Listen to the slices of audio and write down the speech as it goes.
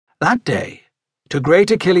That day, to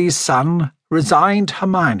great Achilles' son, resigned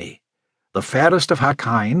Hermione, the fairest of her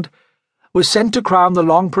kind, was sent to crown the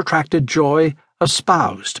long-protracted joy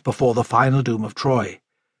espoused before the final doom of Troy.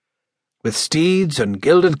 With steeds and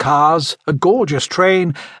gilded cars, a gorgeous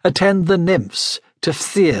train, attend the nymphs to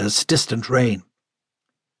Phthir's distant reign.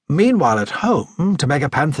 Meanwhile at home, to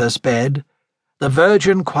Megapanther's bed, the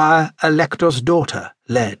virgin choir Alector's daughter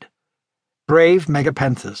led. Brave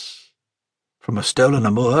Megapanthus, from a stolen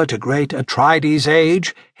amour to great Atrides'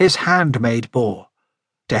 age, his handmaid bore.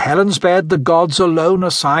 To Helen's bed the gods alone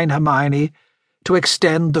assign Hermione to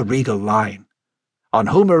extend the regal line, on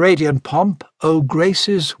whom a radiant pomp, O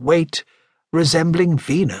graces, wait, resembling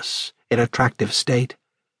Venus in attractive state.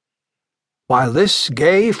 While this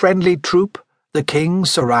gay, friendly troop the king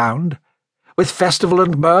surround, with festival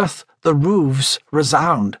and mirth the roofs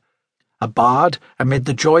resound. A bard amid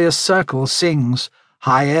the joyous circle sings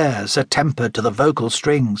high airs attempered to the vocal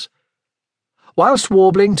strings. Whilst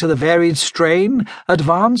warbling to the varied strain,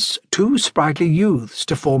 advance two sprightly youths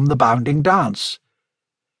to form the bounding dance.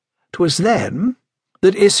 'Twas then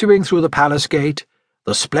that, issuing through the palace gate,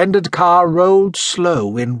 the splendid car rolled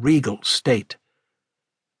slow in regal state.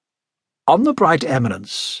 On the bright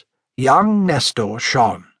eminence young Nestor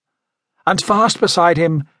shone, and fast beside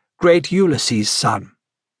him great Ulysses' son.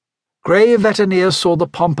 Grave Veternier saw the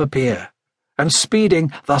pomp appear, and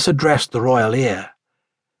speeding thus addressed the royal ear.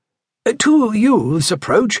 Two youths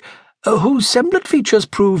approach, whose semblant features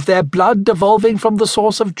prove their blood evolving from the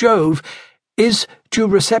source of Jove. Is due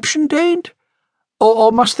reception deigned,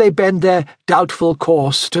 or must they bend their doubtful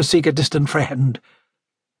course to seek a distant friend?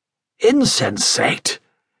 Insensate!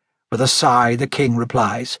 With a sigh the king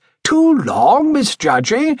replies, Too long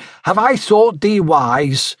misjudging, have I thought thee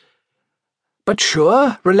wise. But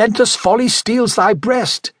sure, relentless folly steals thy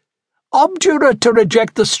breast, obdurate to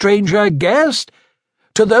reject the stranger guest.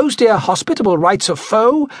 To those dear hospitable rites of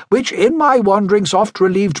foe, which in my wanderings oft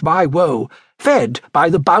relieved my woe, fed by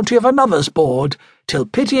the bounty of another's board, till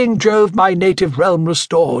pitying Jove my native realm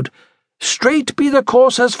restored. Straight be the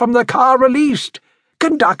coursers from the car released,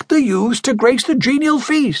 conduct the youths to grace the genial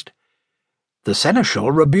feast. The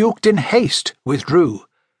seneschal, rebuked in haste, withdrew.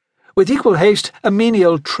 With equal haste a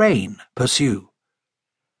menial train pursue.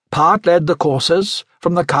 Part led the coursers,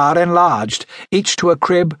 from the car enlarged, each to a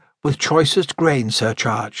crib with choicest grain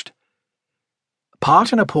surcharged.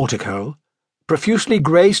 Part in a portico, profusely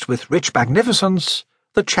graced with rich magnificence,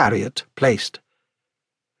 the chariot placed.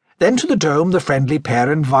 Then to the dome the friendly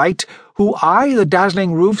pair invite, who eye the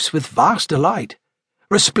dazzling roofs with vast delight,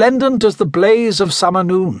 resplendent as the blaze of summer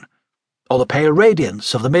noon, or the pale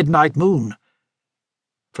radiance of the midnight moon.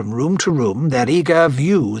 From room to room their eager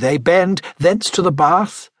view they bend, thence to the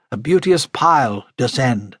bath, a beauteous pile,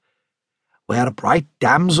 descend, where a bright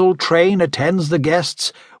damsel train attends the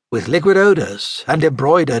guests with liquid odours and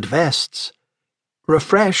embroidered vests.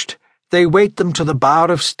 Refreshed, they wait them to the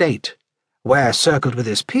bower of state, where, circled with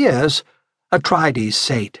his peers, Atrides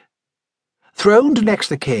sate. Throned next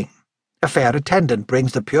the king, a fair attendant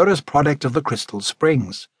brings the purest product of the crystal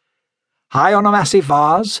springs. High on a massive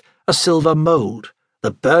vase, a silver mould,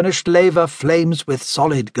 the burnished laver flames with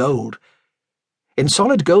solid gold. In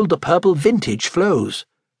solid gold the purple vintage flows,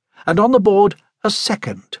 and on the board a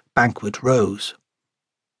second banquet rose.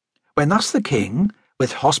 When thus the king,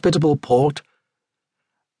 with hospitable port,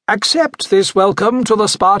 Accept this welcome to the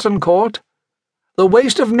Spartan court. The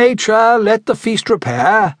waste of nature let the feast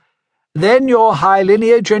repair, then your high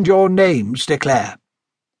lineage and your names declare.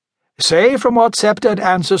 Say from what sceptred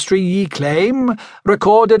ancestry ye claim,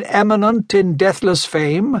 recorded eminent in deathless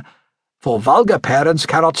fame, for vulgar parents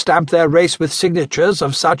cannot stamp their race with signatures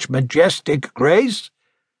of such majestic grace.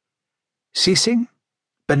 Ceasing,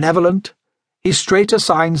 benevolent, he straight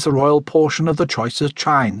assigns the royal portion of the choicest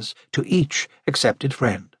chines to each accepted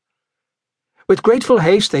friend. With grateful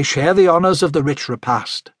haste they share the honours of the rich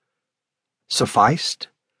repast. Sufficed,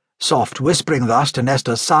 soft whispering thus to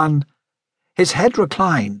Nestor's son, his head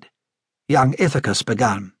reclined, young Ithacus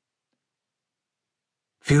begun.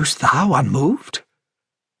 View'st thou unmoved,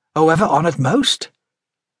 O ever honoured most,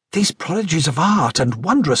 these prodigies of art and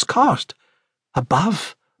wondrous cost?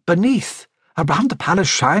 Above, beneath, around the palace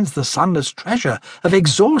shines the sunless treasure of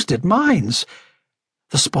exhausted minds,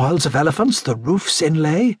 the spoils of elephants the roof's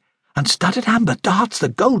inlay, and studded amber darts the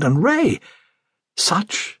golden ray.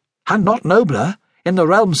 Such, and not nobler, in the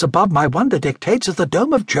realms above my wonder dictates as the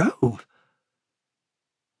dome of Jove.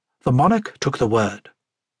 The monarch took the word,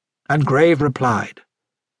 and grave replied,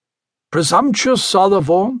 Presumptuous are the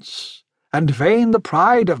vaunts, and vain the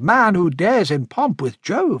pride of man who dares in pomp with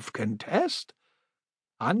Jove contest.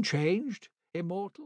 Unchanged, immortal.